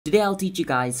Today I'll teach you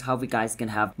guys how you guys can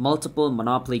have multiple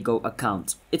Monopoly Go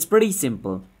accounts. It's pretty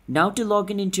simple. Now to log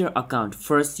into your account,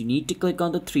 first you need to click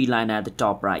on the three line at the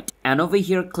top right. And over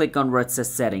here click on where it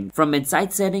says settings. From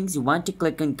inside settings you want to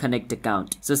click on connect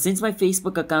account. So since my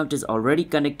Facebook account is already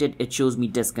connected, it shows me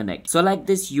disconnect. So like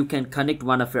this you can connect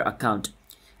one of your account.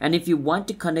 And if you want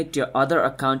to connect your other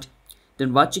account,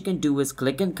 then what you can do is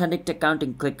click on connect account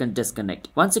and click on disconnect.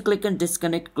 Once you click on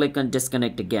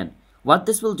disconnect again. What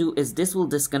this will do is this will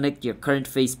disconnect your current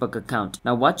Facebook account.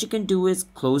 Now what you can do is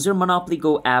close your Monopoly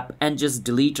Go app and just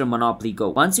delete your Monopoly Go.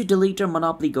 Once you delete your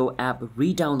Monopoly Go app,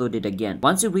 re-download it again.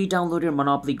 Once you re-download your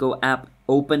Monopoly Go app,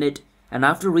 open it. And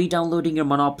after re-downloading your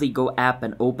Monopoly Go app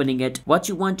and opening it, what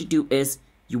you want to do is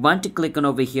you want to click on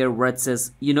over here where it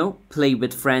says, play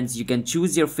with friends. You can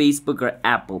choose your Facebook or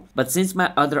Apple. But since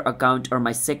my other account or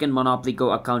my second Monopoly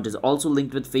Go account is also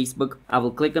linked with Facebook, I will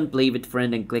click on play with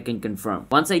friend and click on confirm.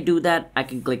 Once I do that, I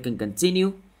can click on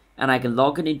continue and I can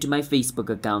log in into my Facebook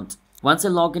account. Once I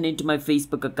log in into my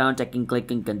Facebook account, I can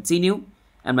click on continue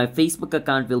and my Facebook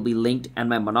account will be linked and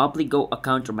my Monopoly Go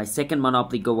account or my second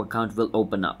Monopoly Go account will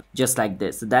open up just like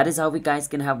this. So that is how we guys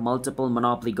can have multiple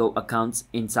Monopoly Go accounts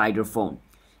inside your phone.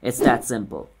 It's that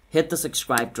simple. Hit the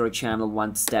subscribe to our channel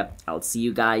one step. I'll see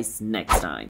you guys next time.